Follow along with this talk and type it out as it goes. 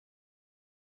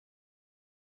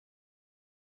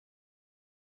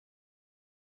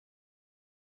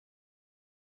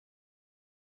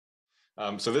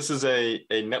So this is a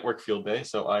network field day.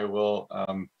 So I will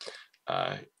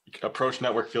approach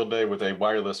network field day with a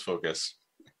wireless focus,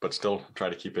 but still try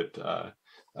to keep it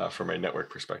from a network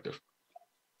perspective.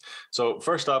 So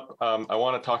first up, I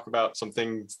want to talk about some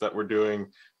things that we're doing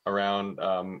around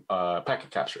packet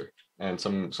capture and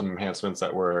some enhancements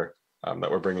that we're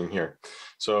bringing here.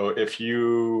 So if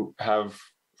you have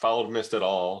followed Mist at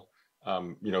all,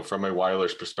 from a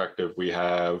wireless perspective, we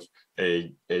have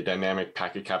a dynamic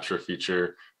packet capture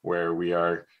feature where we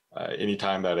are,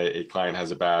 anytime that a client has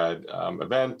a bad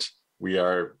event, we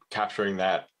are capturing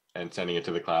that and sending it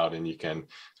to the cloud, and you can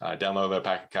download that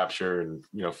packet capture. And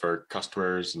for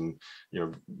customers, and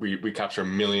we capture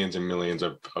millions and millions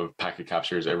of packet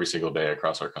captures every single day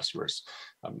across our customers.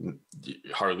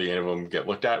 Hardly any of them get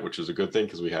looked at, which is a good thing,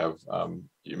 because we have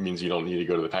it means you don't need to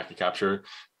go to the packet capture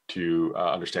to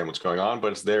understand what's going on,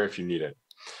 but it's there if you need it.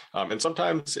 And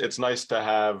sometimes it's nice to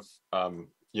have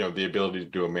the ability to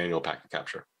do a manual packet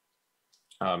capture,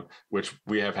 which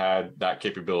we have had that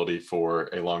capability for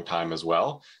a long time as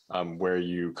well, where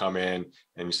you come in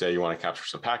and you say you want to capture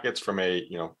some packets from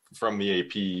from the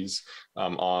APs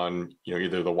on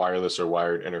either the wireless or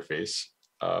wired interface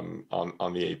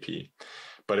on the AP.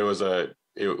 But it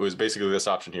was basically this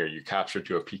option here: you capture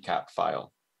to a PCAP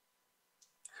file.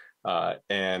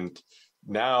 And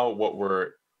now what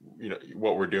we're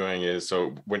doing is,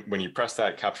 so when you press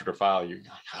that capture to file,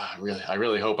 I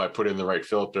really hope I put in the right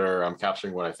filter. I'm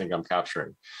capturing what I think I'm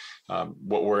capturing.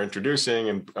 What we're introducing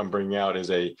and I'm bringing out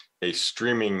is a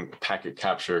streaming packet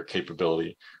capture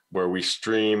capability, where we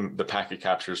stream the packet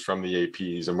captures from the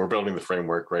APs, and we're building the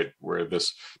framework, right, where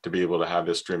to be able to have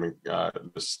this streaming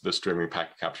streaming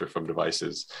packet capture from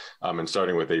devices, and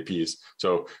starting with APs.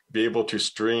 So be able to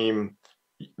stream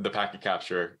the packet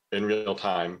capture in real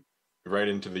time right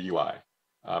into the UI.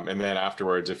 And then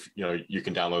afterwards, if you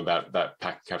can download that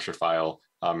packet capture file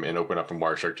and open up in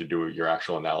Wireshark to do your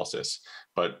actual analysis.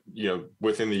 But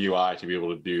within the UI, to be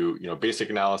able to do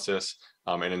basic analysis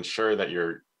and ensure that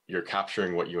you're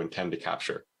capturing what you intend to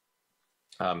capture.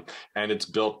 And it's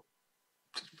built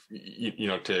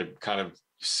to kind of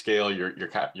scale your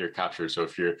capture. So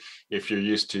if you're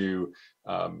used to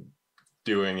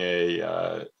doing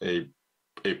a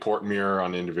port mirror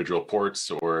on individual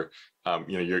ports, or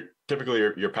typically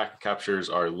your packet captures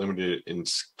are limited in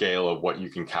scale of what you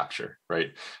can capture,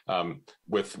 right?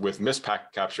 With Mist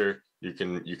packet capture, you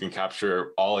can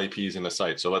capture all APs in a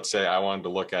site. So let's say I wanted to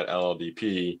look at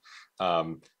LLDP,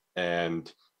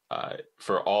 and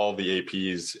for all the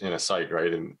APs in a site,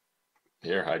 right? And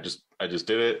here I just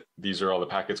did it. These are all the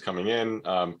packets coming in.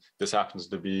 This happens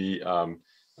to be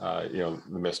the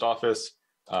Mist office.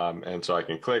 And so I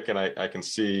can click and I can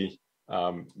see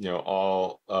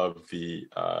all of the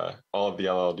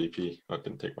LLDP. Oh, it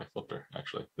didn't take my filter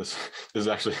actually. This is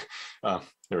actually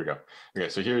here we go. Okay,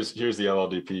 so here's the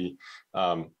LLDP,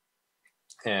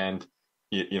 and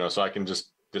so I can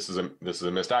just, this is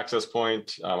a Mist access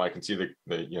point. I can see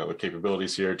the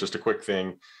capabilities here. Just a quick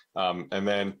thing, and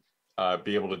then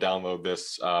be able to download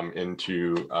this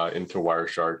into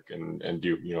Wireshark and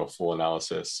do full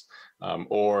analysis.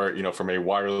 Or from a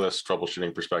wireless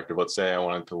troubleshooting perspective, let's say I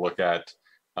wanted to look at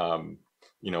let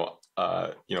me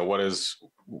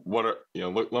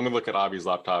look at Avi's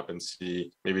laptop and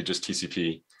see maybe just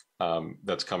TCP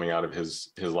that's coming out of his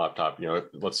laptop.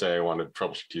 Let's say I wanted to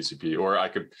troubleshoot TCP, or I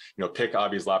could pick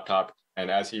Avi's laptop,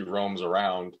 and as he roams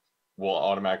around, we'll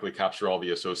automatically capture all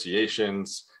the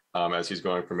associations as he's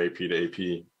going from AP to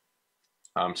AP.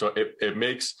 So it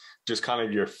makes just kind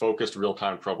of your focused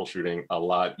real-time troubleshooting a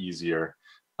lot easier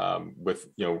with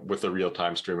the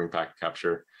real-time streaming packet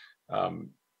capture.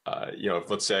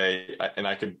 Let's say, and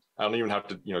I don't even have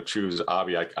to choose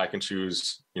Avi. I can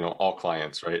choose all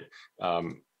clients, right?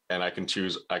 And I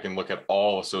can look at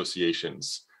all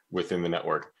associations within the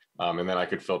network, and then I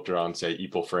could filter on, say,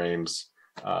 EPL frames,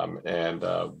 so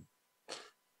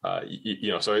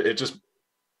it just,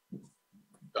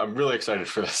 I'm really excited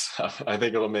for this. I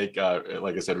think it'll make,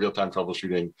 like I said, real-time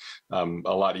troubleshooting a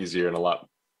lot easier and a lot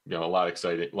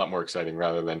more exciting,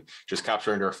 rather than just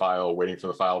capturing your file, waiting for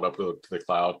the file to upload to the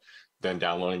cloud, then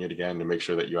downloading it again to make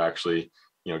sure that you actually,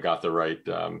 got the right,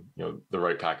 the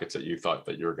right packets that you thought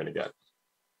that you were going to get.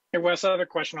 Hey, Wes, I have a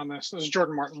question on this. This is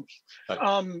Jordan Martin.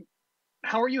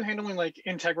 How are you handling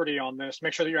integrity on this?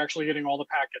 Make sure that you're actually getting all the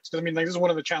packets. Because this is one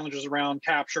of the challenges around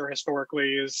capture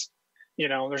historically is,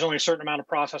 there's only a certain amount of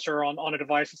processor on a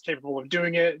device that's capable of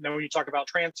doing it. And then when you talk about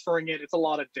transferring it, it's a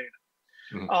lot of data.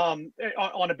 Mm-hmm.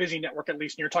 On a busy network, at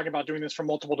least, and you're talking about doing this from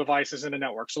multiple devices in a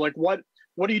network. So what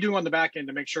are you doing on the back end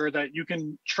to make sure that you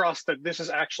can trust that this is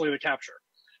actually the capture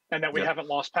and that we haven't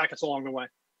lost packets along the way?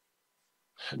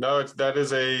 No,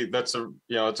 that's a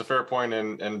it's a fair point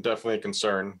and definitely a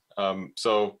concern.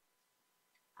 So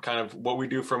kind of what we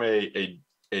do from a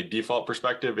default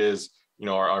perspective is,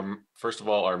 our first of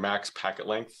all, our max packet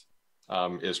length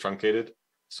is truncated.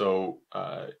 So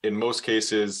in most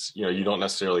cases, you don't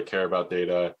necessarily care about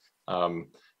data,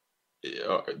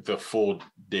 the full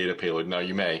data payload. Now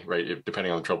you may, right,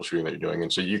 depending on the troubleshooting that you're doing.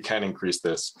 And so you can increase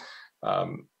this.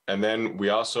 And then we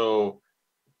also,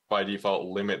 by default,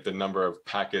 limit the number of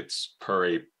packets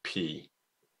per AP,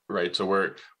 right? So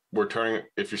we're turning,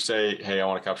 if you say, hey, I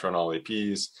want to capture on all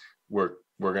APs, we're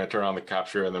going to turn on the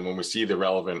capture. And then when we see the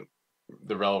relevant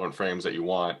frames that you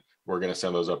want, we're going to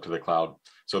send those up to the cloud.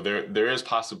 So there is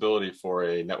possibility for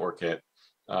a network hit,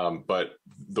 but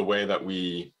the way that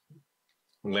we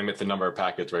limit the number of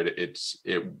packets, right, it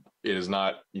is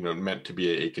not meant to be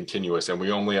a continuous, and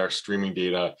we only are streaming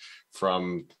data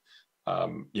from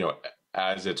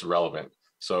as it's relevant.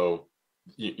 So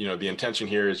the intention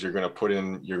here is you're going to put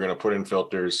in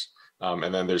filters,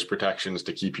 and then there's protections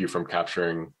to keep you from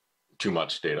capturing too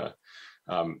much data.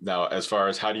 Now, as far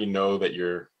as how do you know that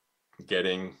you're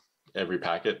getting every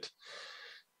packet,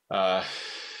 that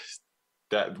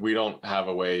we don't have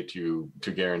a way to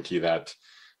guarantee that.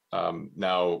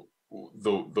 Now,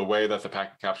 the way that the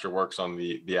packet capture works on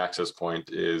the access point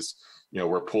is,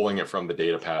 we're pulling it from the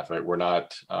data path, right? We're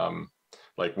not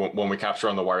like when we capture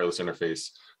on the wireless interface,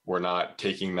 we're not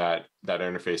taking that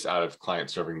interface out of client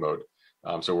serving mode.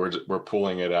 So we're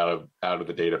pulling it out of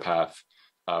the data path.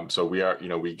 So we are,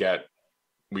 we get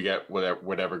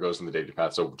whatever goes in the data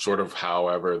path. So sort of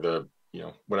however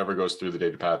whatever goes through the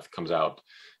data path comes out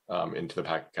into the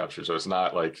packet capture. So it's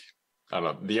not like, I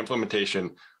don't know, the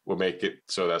implementation will make it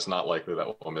so that's not likely that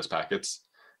we'll miss packets.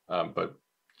 But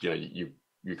you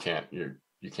can't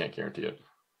guarantee it.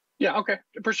 Yeah, okay.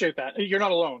 Appreciate that. You're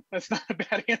not alone. That's not a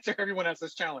bad answer. Everyone has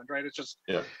this challenge, right? It's just,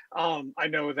 I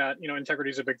know that, integrity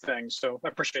is a big thing. So I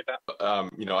appreciate that.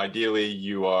 Ideally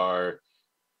you are,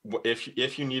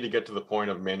 if you need to get to the point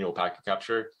of manual packet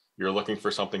capture, you're looking for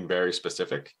something very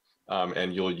specific,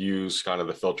 and you'll use kind of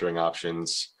the filtering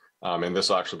options. And this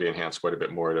will actually be enhanced quite a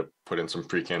bit more to put in some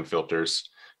pre-canned filters.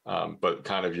 But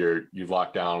kind of you've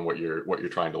locked down what you're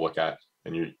trying to look at,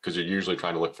 and because you're usually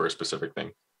trying to look for a specific thing.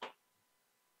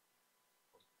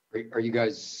 Are you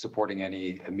guys supporting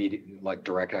any immediate, like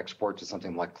direct export to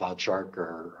something like CloudShark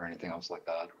or anything else like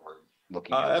that, or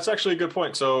looking? That's actually a good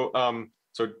point. So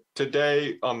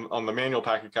today on the manual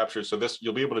packet capture, so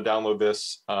you'll be able to download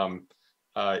this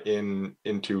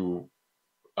into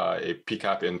a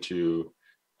PCAP into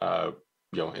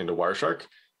Wireshark.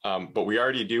 But we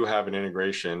already do have an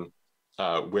integration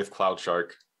with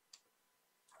CloudShark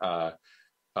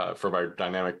for our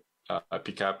dynamic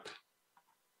PCAP.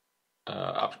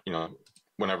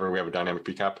 Whenever we have a dynamic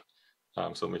PCAP.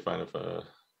 So let me find if.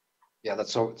 Yeah,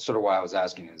 that's sort of why I was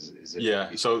asking. Is it? Yeah.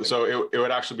 So it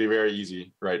would actually be very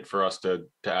easy, right, for us to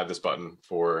add this button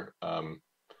for the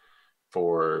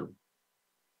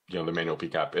manual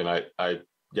PCAP, and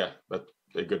that's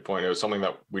a good point. It was something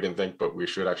that we didn't think, but we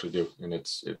should actually do, and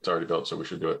it's already built, so we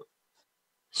should do it.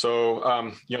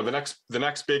 So the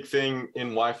next big thing in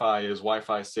Wi-Fi is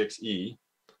Wi-Fi 6E.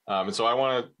 And so I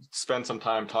want to spend some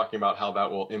time talking about how that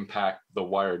will impact the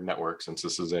wired network, since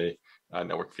this is a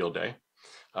network field day.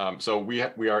 So we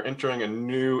are entering a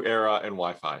new era in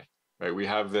Wi-Fi, right? We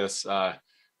have this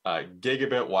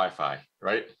gigabit Wi-Fi,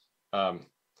 right?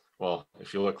 Well,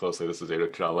 if you look closely, this is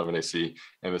 802.11ac,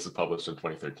 and this is published in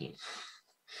 2013.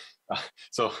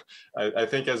 So I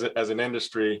think as an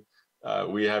industry,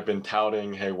 we have been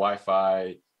touting, hey,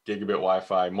 Wi-Fi, gigabit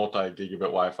Wi-Fi, multi-gigabit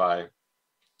Wi-Fi.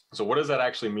 So what does that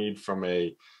actually mean from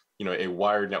a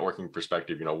wired networking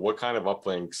perspective? What kind of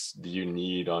uplinks do you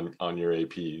need on your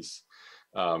APs?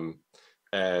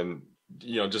 And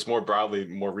just more broadly,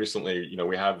 more recently,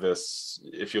 we have this,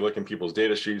 if you look in people's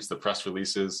data sheets, the press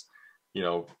releases,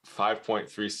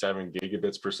 5.37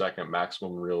 gigabits per second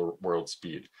maximum real world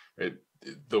speed.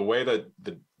 The way that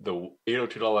the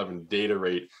 802.11 data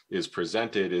rate is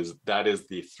presented is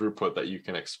the throughput that you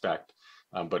can expect.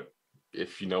 But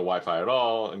if you know Wi-Fi at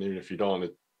all, and even if you don't,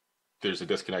 there's a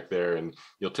disconnect there, and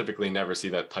you'll typically never see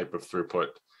that type of throughput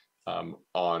in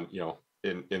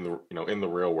the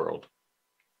real world.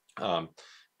 And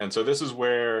so this is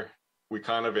where we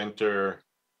kind of enter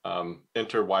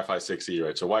Wi-Fi 6E,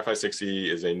 right? So Wi-Fi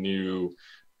 6E is a new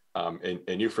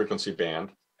frequency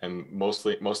band, and most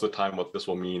of the time, what this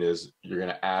will mean is you're going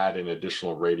to add an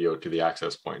additional radio to the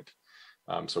access point,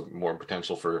 so more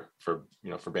potential for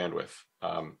bandwidth.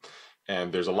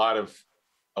 And there's a lot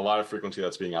of frequency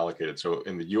that's being allocated. So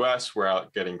in the US, we're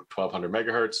out getting 1200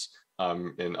 megahertz.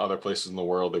 In other places in the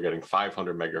world, they're getting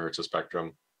 500 megahertz of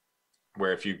spectrum,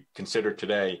 where if you consider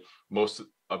today, most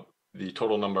of the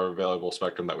total number of available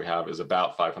spectrum that we have is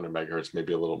about 500 megahertz,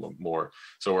 maybe a little bit more.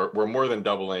 So we're more than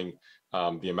doubling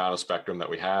the amount of spectrum that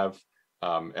we have.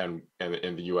 And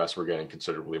in the US, we're getting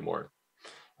considerably more.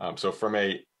 So from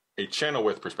a channel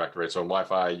width perspective, right? So in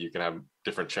Wi-Fi, you can have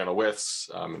different channel widths,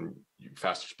 and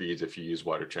faster speeds if you use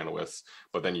wider channel widths,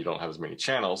 but then you don't have as many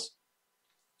channels.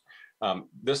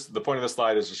 The point of this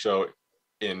slide is to show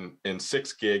in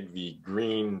 6 gig, the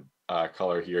green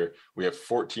color here, we have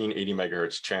 14 80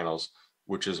 megahertz channels,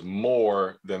 which is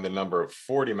more than the number of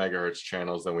 40 megahertz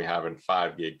channels than we have in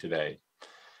 5 gig today.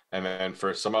 And then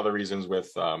for some other reasons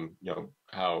with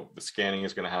how the scanning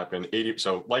is going to happen,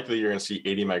 so likely you're going to see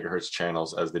 80 megahertz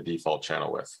channels as the default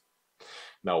channel width.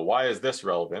 Now, why is this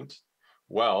relevant?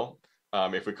 Well,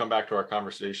 if we come back to our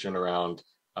conversation around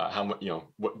how much,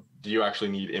 what do you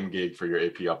actually need mGig for your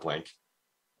AP uplink?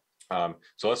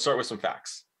 So let's start with some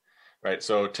facts, right?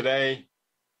 So today,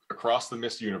 across the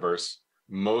MIST universe,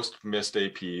 most MIST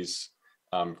APs,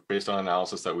 based on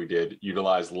analysis that we did,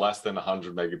 utilize less than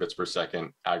 100 megabits per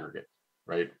second aggregate,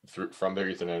 right, from their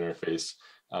Ethernet interface,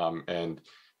 and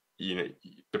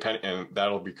and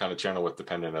that'll be kind of channel width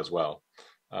dependent as well.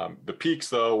 The peaks,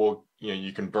 though, will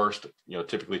you can burst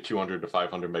typically 200 to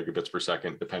 500 megabits per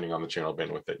second depending on the channel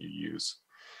bandwidth that you use.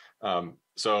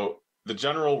 So the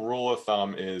general rule of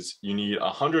thumb is you need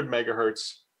 100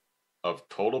 megahertz of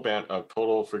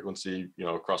total frequency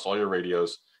across all your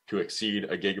radios to exceed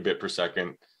a gigabit per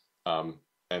second,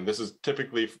 and this is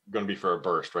typically going to be for a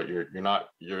burst, right? You're not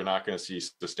going to see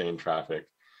sustained traffic.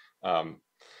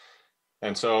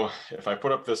 And so if I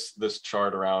put up this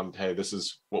chart around, hey, this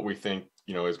is what we think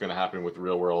is going to happen with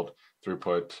real world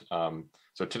throughput.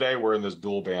 So today we're in this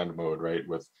dual band mode, right?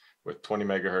 With 20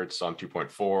 megahertz on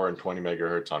 2.4 and 20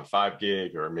 megahertz on 5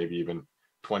 gig, or maybe even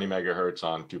 20 megahertz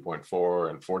on 2.4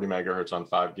 and 40 megahertz on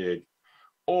 5 gig.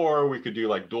 Or we could do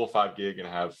like dual 5 gig and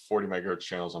have 40 megahertz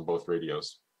channels on both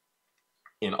radios.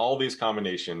 In all these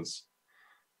combinations,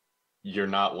 you're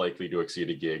not likely to exceed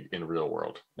a gig in real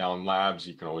world. Now in labs,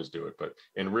 you can always do it, but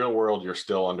in real world, you're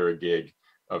still under a gig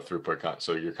of throughput.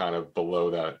 So you're kind of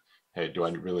below that, hey, do I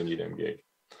really need mGig?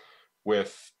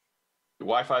 With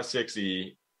Wi-Fi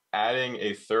 6E, adding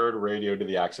a third radio to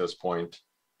the access point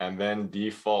and then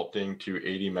defaulting to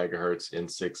 80 megahertz in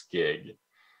 6 gig,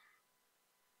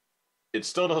 it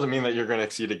still doesn't mean that you're going to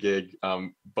exceed a gig,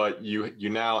 but you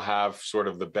now have sort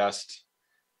of the best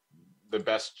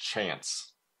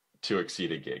chance to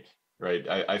exceed a gig, right?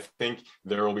 I think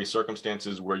there will be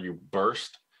circumstances where you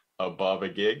burst above a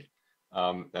gig,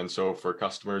 and so for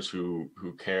customers who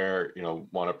care,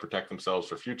 want to protect themselves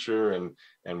for future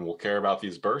and will care about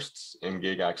these bursts,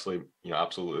 mGig actually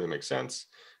absolutely makes sense.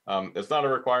 It's not a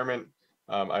requirement,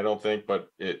 I don't think, but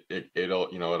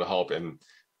it'll help and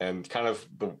kind of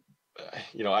the.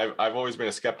 I've always been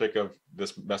a skeptic of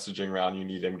this messaging around you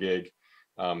need mGig,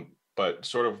 but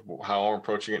sort of how I'm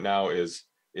approaching it now is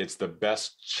it's the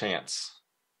best chance.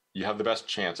 You have the best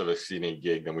chance of exceeding a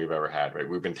gig than we've ever had, right?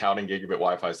 We've been touting gigabit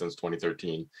Wi-Fi since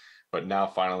 2013, but now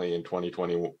finally in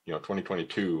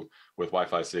 2022 with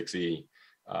Wi-Fi 6E,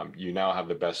 you now have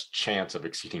the best chance of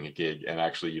exceeding a gig and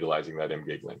actually utilizing that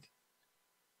mGig link.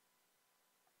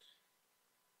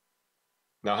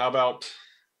 Now, how about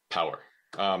power?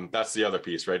 That's the other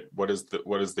piece, right? What is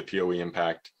the PoE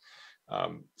impact?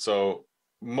 So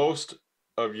most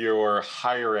of your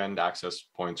higher end access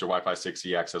points or Wi-Fi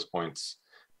 6E access points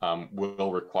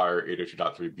will require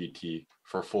 802.3 BT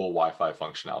for full Wi-Fi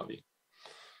functionality.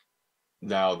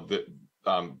 Now, the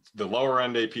lower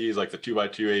end APs like the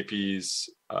 2x2 APs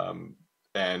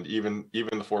and even the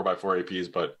 4x4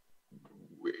 APs, but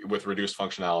with reduced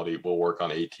functionality, will work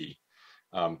on AT.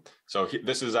 So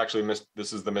this is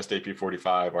the MIST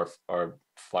AP45, our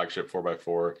flagship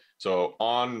 4x4. So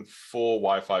on full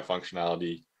Wi-Fi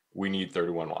functionality, we need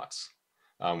 31 watts.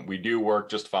 We do work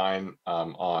just fine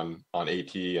on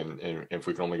AT and if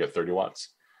we can only get 30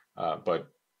 watts,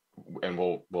 and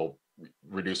we'll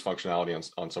reduce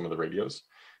functionality on some of the radios.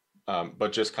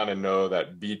 But just kind of know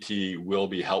that BT will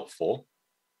be helpful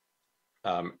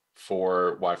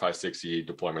for Wi-Fi 6E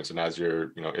deployments, and as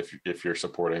you're, if you're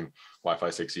supporting Wi-Fi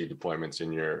 6E deployments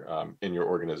in your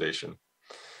organization,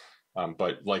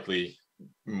 but likely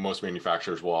most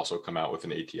manufacturers will also come out with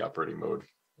an AT operating mode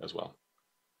as well.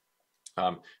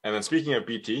 And then speaking of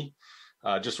BT,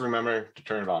 just remember to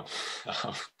turn it on.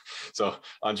 So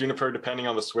on Juniper, depending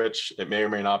on the switch, it may or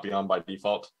may not be on by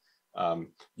default.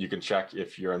 You can check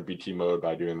if you're in BT mode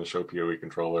by doing the show PoE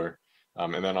controller.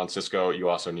 And then on Cisco, you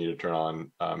also need to turn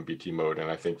on BT mode. And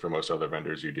I think for most other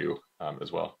vendors, you do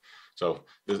as well. So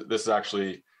this is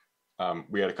actually,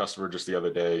 we had a customer just the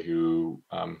other day who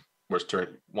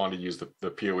wanted to use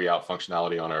the PoE out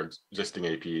functionality on our existing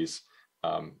APs.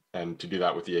 And to do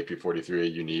that with the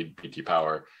AP43, you need BT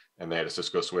power. And they had a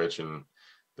Cisco switch, and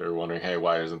they're wondering, hey,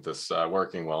 why isn't this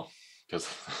working? Well, because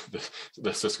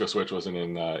the Cisco switch wasn't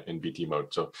in BT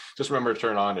mode. So just remember to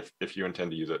turn on if you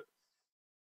intend to use it.